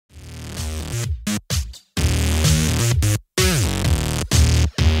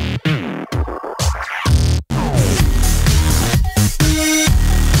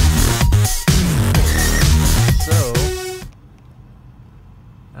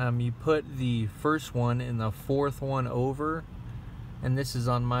you put the first one in the fourth one over, and this is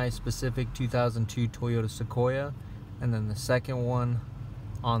on my specific 2002 Toyota Sequoia, and then the second one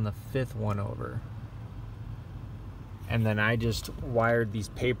on the fifth one over. And then I just wired these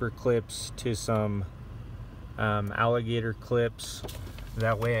paper clips to some alligator clips.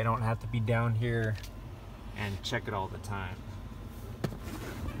 That way I don't have to be down here and check it all the time.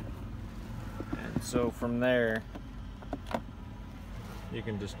 And so from there, you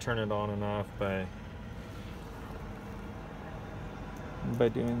can just turn it on and off by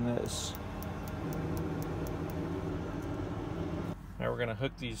doing this. Now we're gonna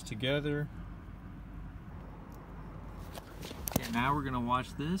hook these together. Okay, now we're gonna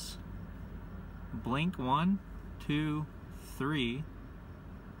watch this. Blink 1, 2, 3,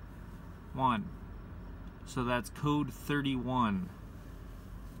 1. So that's code 31.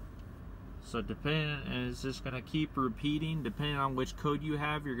 So depending, and it's just gonna keep repeating. Depending on which code you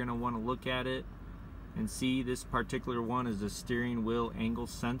have, you're gonna want to look at it and see this particular one is a steering wheel angle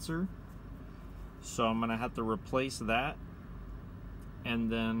sensor. So I'm gonna have to replace that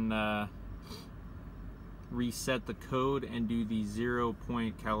and then reset the code and do the 0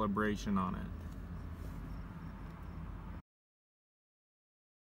 point calibration on it.